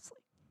John Wesley.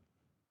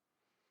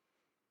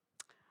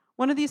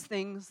 One of these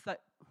things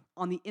that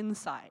on the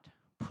inside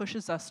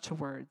pushes us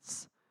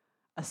towards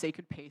a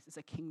sacred pace is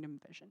a kingdom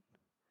vision.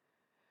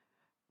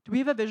 Do we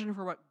have a vision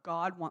for what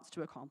God wants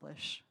to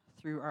accomplish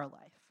through our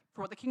life?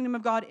 For what the kingdom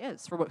of God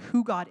is, for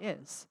who God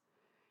is,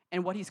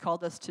 and what he's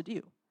called us to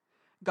do?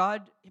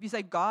 God, if you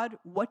say, God,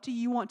 what do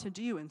you want to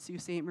do in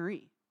Sault Ste.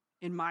 Marie,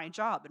 in my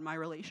job, in my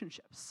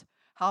relationships?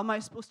 How am I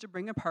supposed to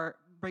bring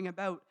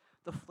about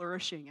the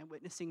flourishing and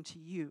witnessing to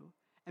you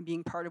and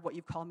being part of what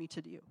you've called me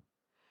to do?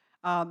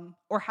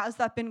 Or has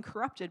that been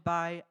corrupted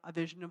by a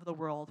vision of the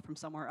world from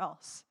somewhere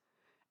else?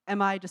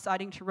 Am I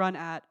deciding to run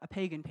at a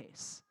pagan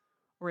pace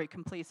or a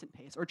complacent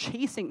pace or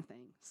chasing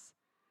things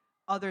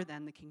other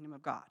than the kingdom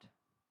of God?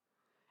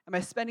 Am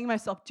I spending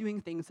myself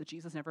doing things that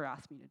Jesus never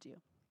asked me to do?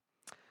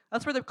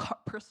 That's where the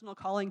personal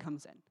calling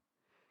comes in.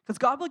 Because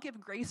God will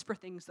give grace for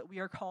things that we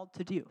are called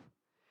to do.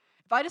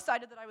 If I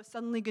decided that I was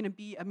suddenly going to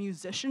be a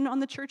musician on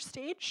the church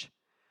stage,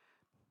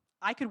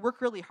 I could work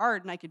really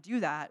hard and I could do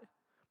that,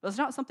 but it's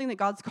not something that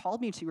God's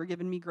called me to or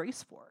given me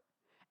grace for.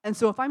 And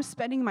so if I'm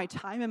spending my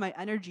time and my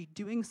energy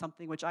doing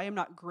something which I am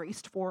not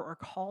graced for or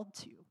called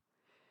to,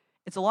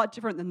 it's a lot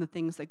different than the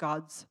things that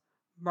God's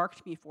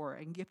marked me for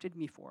and gifted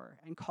me for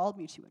and called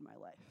me to in my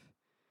life.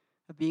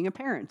 Of being a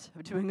parent,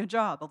 of doing a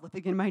job, of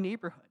living in my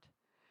neighborhood.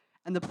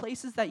 And the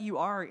places that you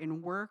are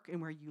in work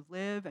and where you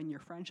live and your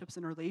friendships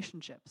and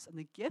relationships and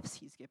the gifts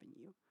he's given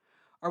you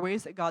are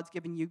ways that God's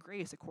given you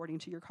grace according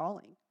to your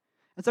calling.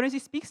 And sometimes he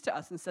speaks to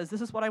us and says, this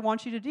is what I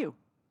want you to do.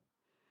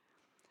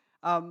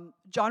 John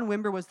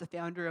Wimber was the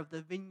founder of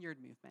the Vineyard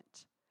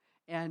movement.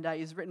 And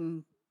he's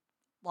written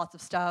lots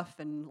of stuff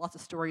and lots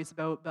of stories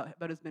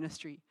about his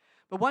ministry.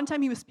 But one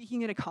time he was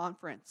speaking at a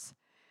conference.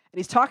 And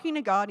he's talking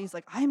to God. And he's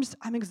like,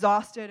 I'm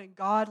exhausted. And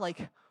God,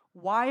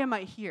 why am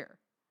I here?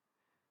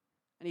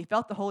 And he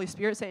felt the Holy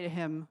Spirit say to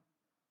him,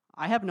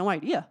 I have no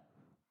idea.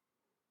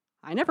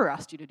 I never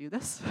asked you to do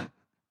this.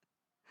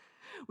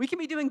 We can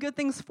be doing good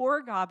things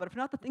for God, but if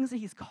not the things that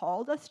he's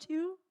called us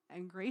to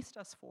and graced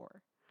us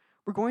for,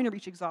 we're going to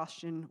reach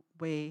exhaustion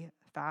way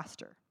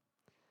faster.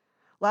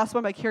 Last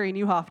one by Carrie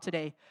Nieuwhof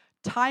today.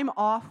 Time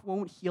off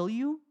won't heal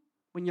you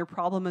when your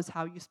problem is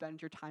how you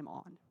spend your time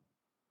on.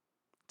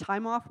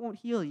 Time off won't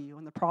heal you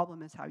when the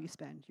problem is how you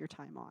spend your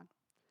time on.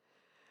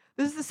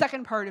 This is the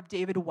second part of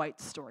David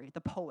Whyte's story, the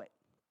poet,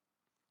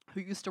 who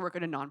used to work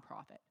at a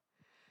nonprofit.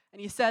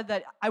 And he said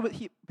that,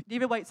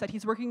 David Whyte said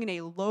he's working in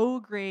a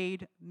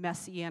low-grade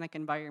messianic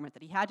environment,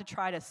 that he had to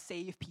try to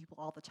save people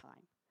all the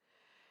time.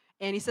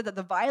 And he said that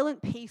the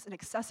violent pace and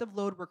excessive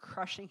load were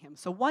crushing him.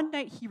 So one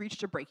night he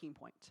reached a breaking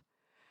point.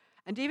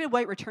 And David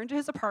Whyte returned to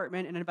his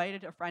apartment and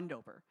invited a friend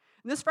over.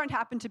 And this friend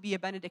happened to be a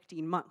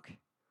Benedictine monk.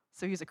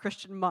 So he's a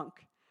Christian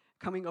monk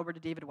coming over to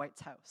David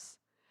Whyte's house.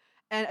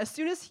 And as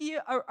soon as he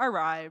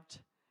arrived,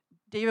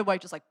 David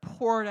Whyte just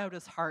poured out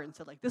his heart and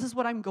said, this is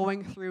what I'm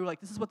going through,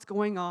 this is what's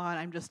going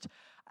on,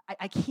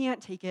 I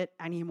can't take it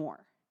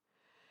anymore.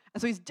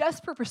 And so he's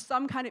desperate for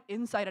some kind of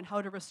insight on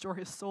how to restore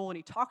his soul. And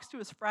he talks to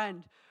his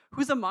friend,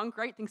 who's a monk,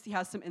 right? Thinks he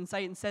has some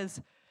insight and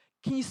says,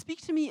 "Can you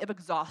speak to me of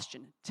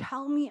exhaustion?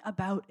 Tell me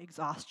about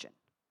exhaustion."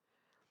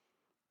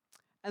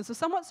 And so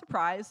somewhat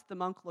surprised, the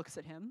monk looks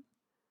at him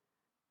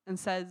and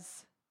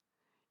says,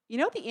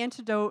 the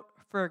antidote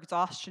for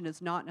exhaustion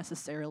is not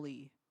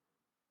necessarily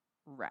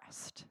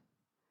rest.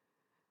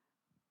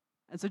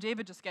 And so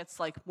David just gets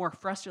more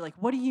frustrated,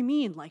 what do you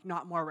mean,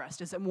 not more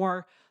rest? Is it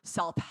more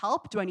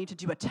self-help? Do I need to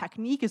do a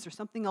technique? Is there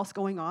something else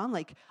going on,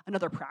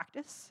 another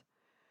practice?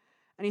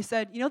 And he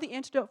said, the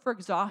antidote for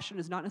exhaustion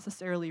is not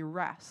necessarily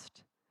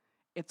rest.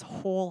 It's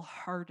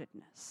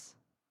wholeheartedness.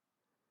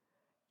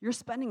 You're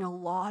spending a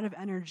lot of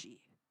energy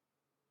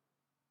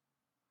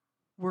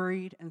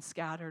worried and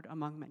scattered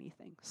among many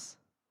things.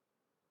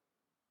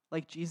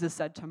 Like Jesus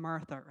said to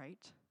Martha,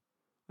 right?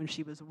 When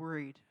she was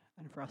worried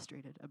and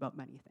frustrated about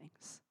many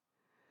things.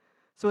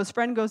 So his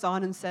friend goes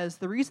on and says,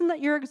 the reason that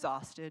you're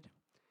exhausted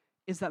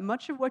is that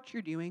much of what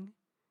you're doing,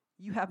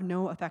 you have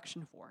no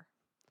affection for.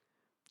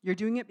 You're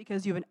doing it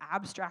because you have an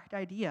abstract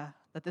idea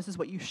that this is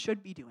what you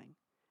should be doing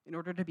in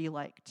order to be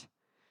liked.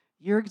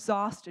 You're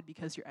exhausted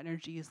because your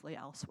energy is laid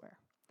elsewhere.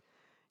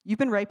 You've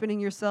been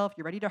ripening yourself,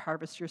 you're ready to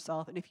harvest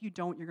yourself, and if you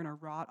don't, you're going to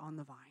rot on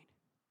the vine.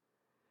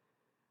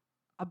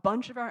 A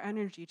bunch of our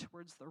energy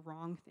towards the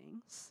wrong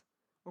things,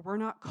 where we're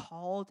not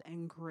called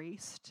and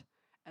graced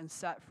and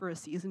set for a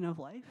season of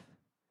life.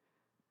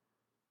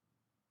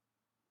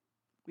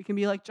 We can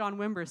be like John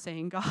Wimber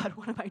saying, God,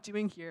 what am I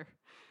doing here?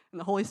 And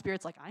the Holy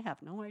Spirit's like, I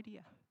have no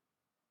idea.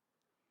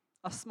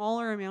 A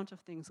smaller amount of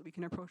things that we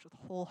can approach with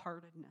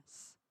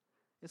wholeheartedness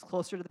is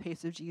closer to the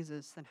pace of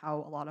Jesus than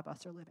how a lot of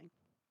us are living.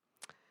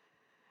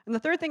 And the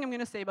third thing I'm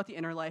going to say about the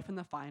inner life and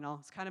the final,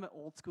 it's kind of an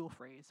old school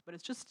phrase, but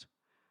it's just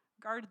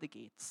guard the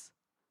gates.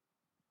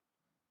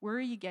 Where are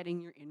you getting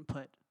your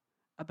input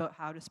about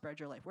how to spread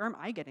your life? Where am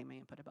I getting my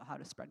input about how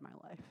to spread my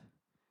life?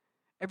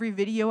 Every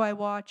video I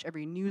watch,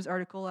 every news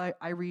article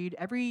I read,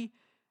 every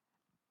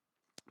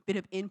bit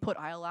of input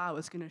I allow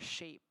is going to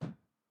shape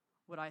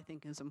what I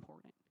think is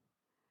important.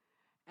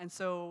 And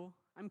so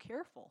I'm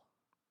careful.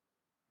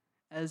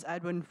 As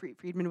Edwin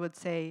Friedman would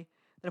say,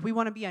 that if we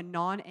want to be a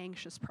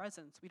non-anxious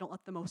presence, we don't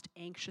let the most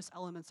anxious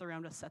elements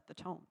around us set the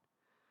tone.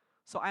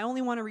 So I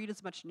only want to read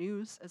as much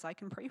news as I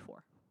can pray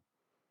for.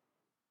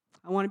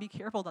 I want to be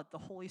careful that the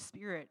Holy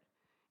Spirit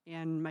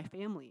and my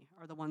family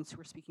are the ones who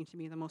are speaking to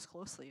me the most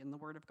closely in the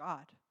Word of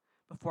God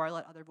before I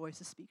let other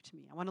voices speak to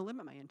me. I want to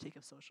limit my intake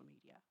of social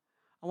media.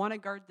 I want to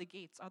guard the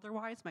gates.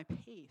 Otherwise, my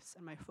pace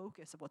and my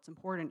focus of what's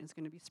important is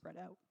going to be spread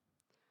out.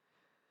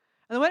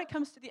 And then when it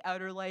comes to the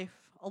outer life,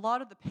 a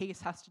lot of the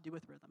pace has to do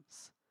with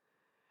rhythms.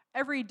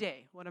 Every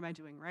day, what am I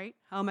doing, right?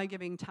 How am I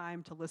giving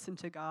time to listen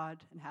to God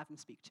and have Him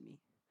speak to me?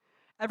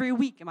 Every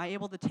week, am I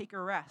able to take a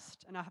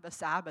rest and not have a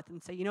Sabbath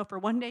and say, for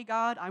one day,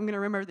 God, I'm going to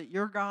remember that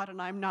you're God and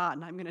I'm not,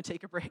 and I'm going to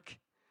take a break.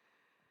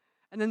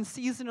 And then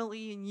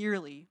seasonally and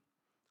yearly,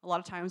 a lot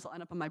of times I'll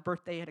end up on my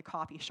birthday at a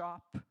coffee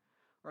shop,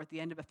 or at the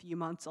end of a few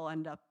months, I'll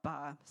end up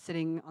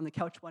sitting on the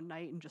couch one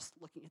night and just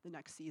looking at the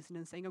next season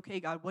and saying, okay,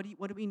 God, what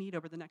do we need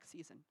over the next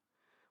season?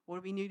 What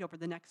do we need over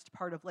the next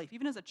part of life?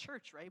 Even as a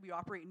church, right? We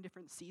operate in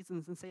different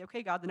seasons and say,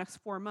 okay, God, the next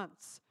 4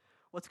 months,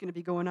 what's going to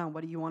be going on?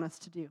 What do you want us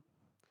to do?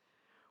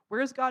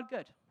 Where is God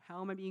good?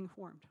 How am I being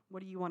formed?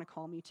 What do you want to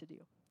call me to do?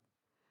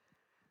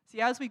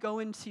 See, as we go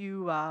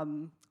into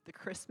the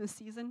Christmas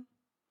season,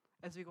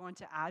 as we go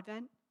into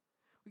Advent,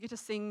 we get to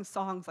sing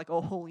songs like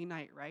 "Oh Holy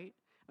Night," right?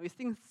 And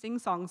we sing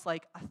songs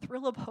like "A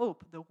thrill of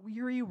hope, the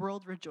weary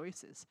world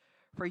rejoices,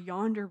 for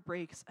yonder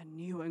breaks a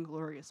new and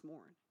glorious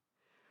morn."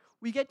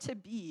 We get to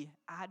be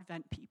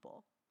Advent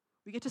people.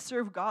 We get to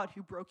serve God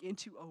who broke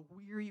into a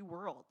weary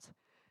world,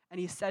 and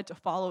He said to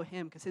follow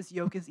Him because His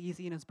yoke is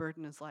easy and His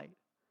burden is light.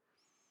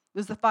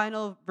 This is the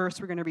final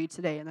verse we're going to read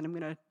today, and then I'm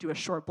going to do a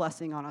short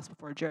blessing on us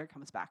before Jared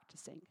comes back to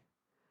sing.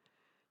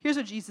 Here's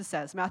what Jesus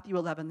says, Matthew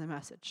 11, the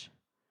Message.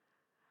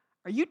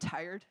 Are you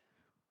tired,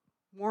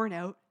 worn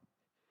out,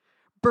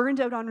 burned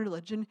out on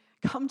religion?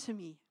 Come to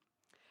me.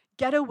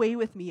 Get away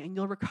with me, and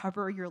you'll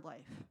recover your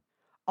life.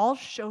 I'll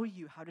show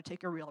you how to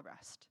take a real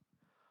rest.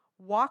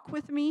 Walk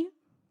with me,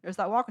 there's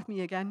that walk with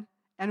me again,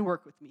 and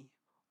work with me.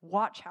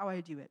 Watch how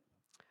I do it.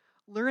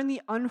 Learn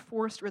the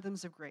unforced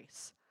rhythms of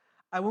grace.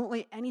 I won't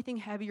lay anything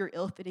heavy or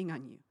ill-fitting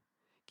on you.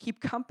 Keep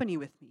company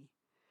with me,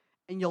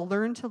 and you'll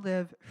learn to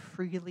live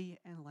freely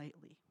and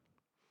lightly.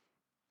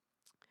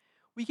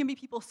 We can be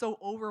people so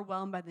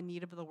overwhelmed by the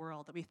need of the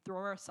world that we throw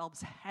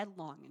ourselves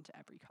headlong into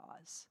every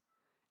cause,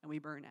 and we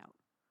burn out.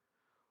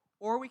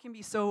 Or we can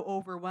be so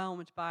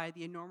overwhelmed by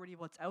the enormity of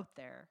what's out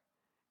there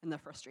and the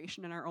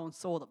frustration in our own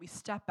soul that we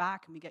step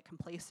back and we get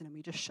complacent and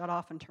we just shut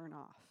off and turn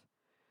off.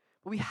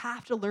 But we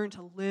have to learn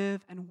to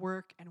live and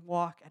work and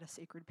walk at a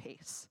sacred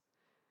pace.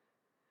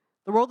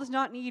 The world does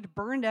not need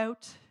burned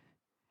out,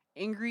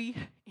 angry,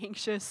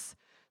 anxious,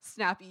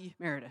 snappy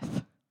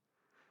Meredith.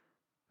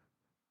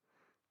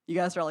 You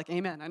guys are like,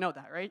 amen, I know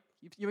that, right?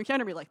 You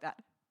encounter me like that.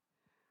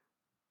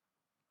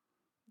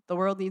 The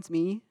world needs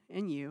me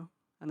and you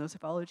and those who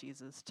follow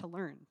Jesus to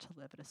learn to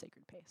live at a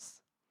sacred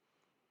pace.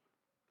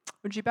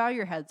 Would you bow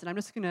your heads? And I'm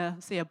just going to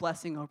say a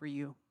blessing over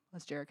you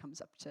as Jared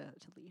comes up to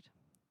lead.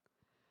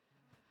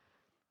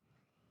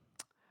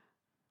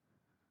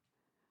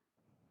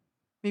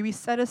 May we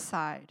set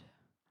aside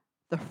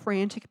the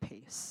frantic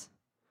pace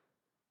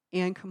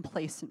and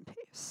complacent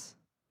pace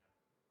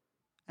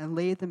and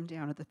lay them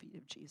down at the feet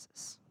of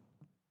Jesus.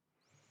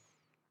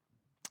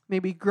 May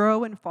we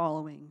grow in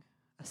following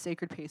a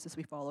sacred pace as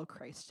we follow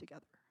Christ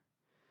together.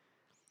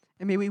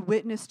 And may we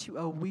witness to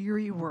a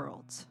weary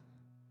world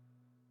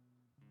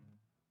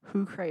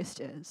who Christ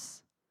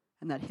is,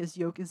 and that his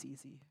yoke is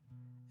easy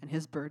and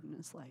his burden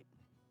is light.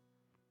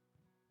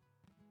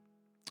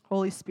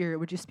 Holy Spirit,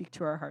 would you speak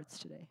to our hearts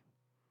today?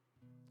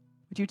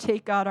 Would you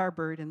take, God, our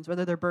burdens,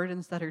 whether they're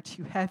burdens that are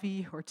too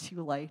heavy or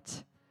too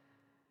light,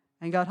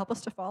 and God, help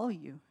us to follow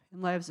you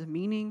in lives of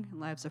meaning, in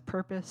lives of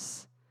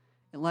purpose,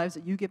 in lives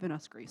that you've given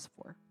us grace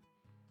for.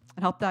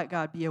 And help that,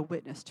 God, be a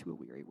witness to a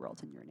weary world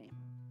in your name.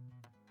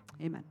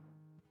 Amen.